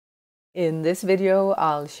In this video,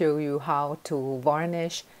 I'll show you how to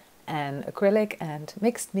varnish an acrylic and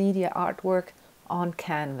mixed media artwork on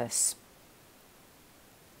canvas.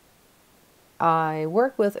 I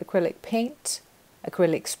work with acrylic paint,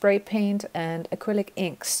 acrylic spray paint and acrylic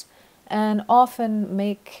inks, and often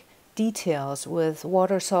make details with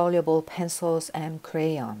water-soluble pencils and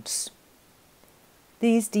crayons.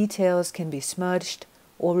 These details can be smudged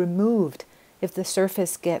or removed if the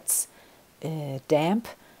surface gets damp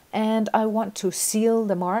and I want to seal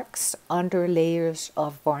the marks under layers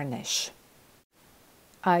of varnish.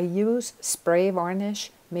 I use spray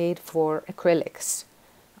varnish made for acrylics.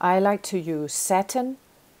 I like to use satin,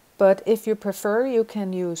 but if you prefer, you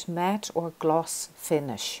can use matte or gloss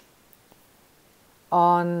finish.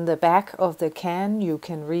 On the back of the can, you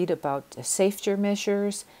can read about the safety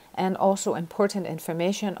measures and also important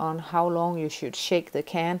information on how long you should shake the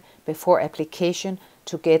can before application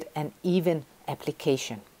to get an even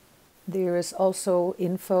application. There is also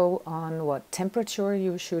info on what temperature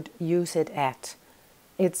you should use it at.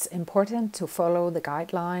 It's important to follow the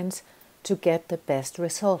guidelines to get the best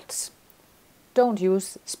results. Don't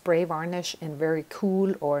use spray varnish in very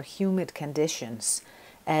cool or humid conditions,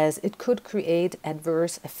 as it could create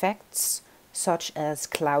adverse effects such as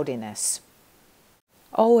cloudiness.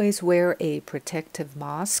 Always wear a protective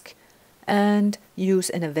mask and use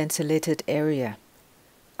in a ventilated area.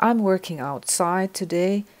 I'm working outside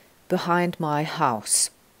today behind my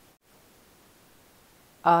house.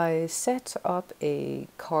 I set up a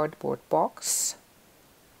cardboard box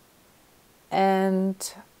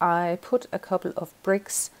and I put a couple of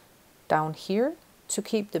bricks down here to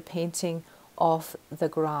keep the painting off the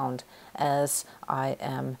ground as I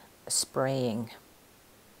am spraying.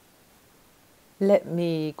 Let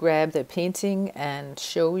me grab the painting and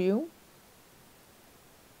show you.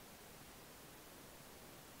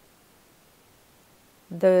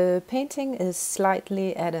 The painting is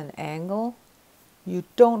slightly at an angle. You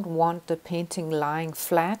don't want the painting lying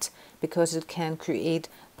flat because it can create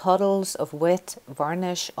puddles of wet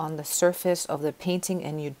varnish on the surface of the painting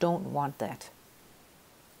and you don't want that.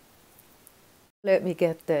 Let me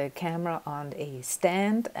get the camera on a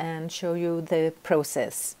stand and show you the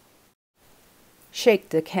process. Shake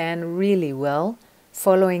the can really well,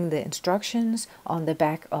 following the instructions on the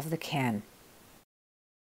back of the can.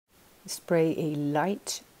 Spray a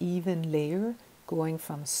light, even layer going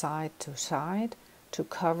from side to side to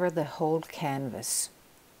cover the whole canvas.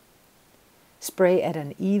 Spray at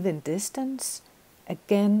an even distance,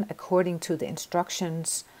 again according to the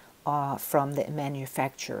instructions from the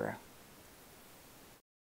manufacturer.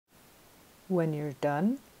 When you're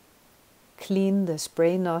done, clean the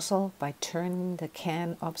spray nozzle by turning the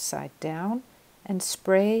can upside down and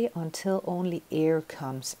spray until only air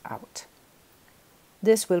comes out.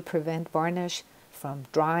 This will prevent varnish from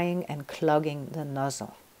drying and clogging the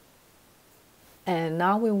nozzle. And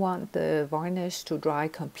now we want the varnish to dry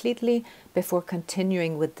completely before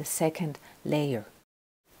continuing with the second layer.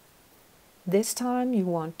 This time you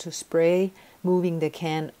want to spray moving the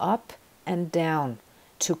can up and down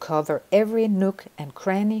to cover every nook and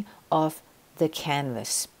cranny of the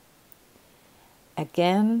canvas.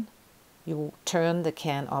 Again, you turn the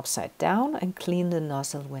can upside down and clean the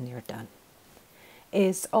nozzle when you're done.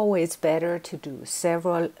 It's always better to do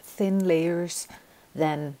several thin layers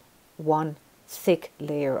than one thick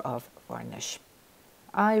layer of varnish.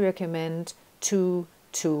 I recommend 2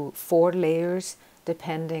 to 4 layers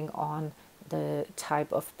depending on the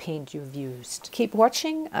type of paint you've used. Keep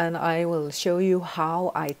watching and I will show you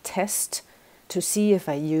how I test to see if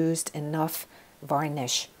I used enough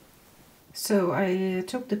varnish. So I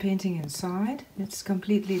took the painting inside. It's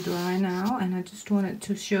completely dry now and I just wanted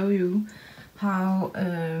to show you how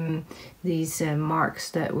these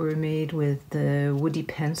marks that were made with the woody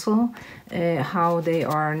pencil, how they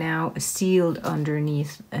are now sealed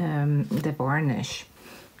underneath the varnish.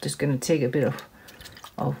 Just going to take a bit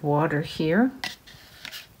of water here,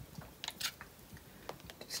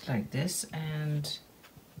 just like this, and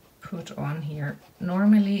put on here.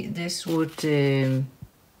 Normally this would be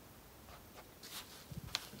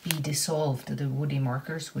dissolved, the woody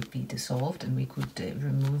markers would be dissolved and we could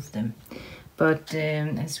remove them. But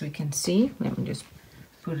as we can see, let me just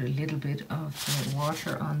put a little bit of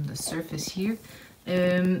water on the surface here.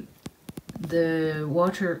 The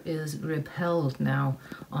water is repelled now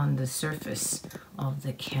on the surface of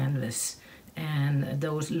the canvas. And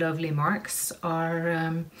those lovely marks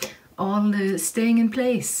are all staying in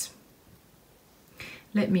place.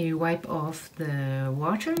 Let me wipe off the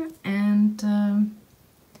water and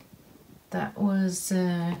that was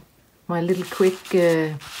my little quick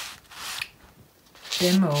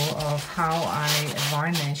demo of how I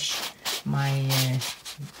varnish my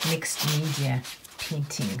mixed media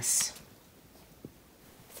paintings.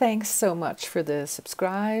 Thanks so much for the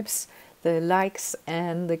subscribes, the likes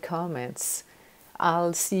and the comments.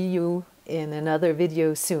 I'll see you in another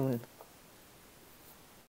video soon.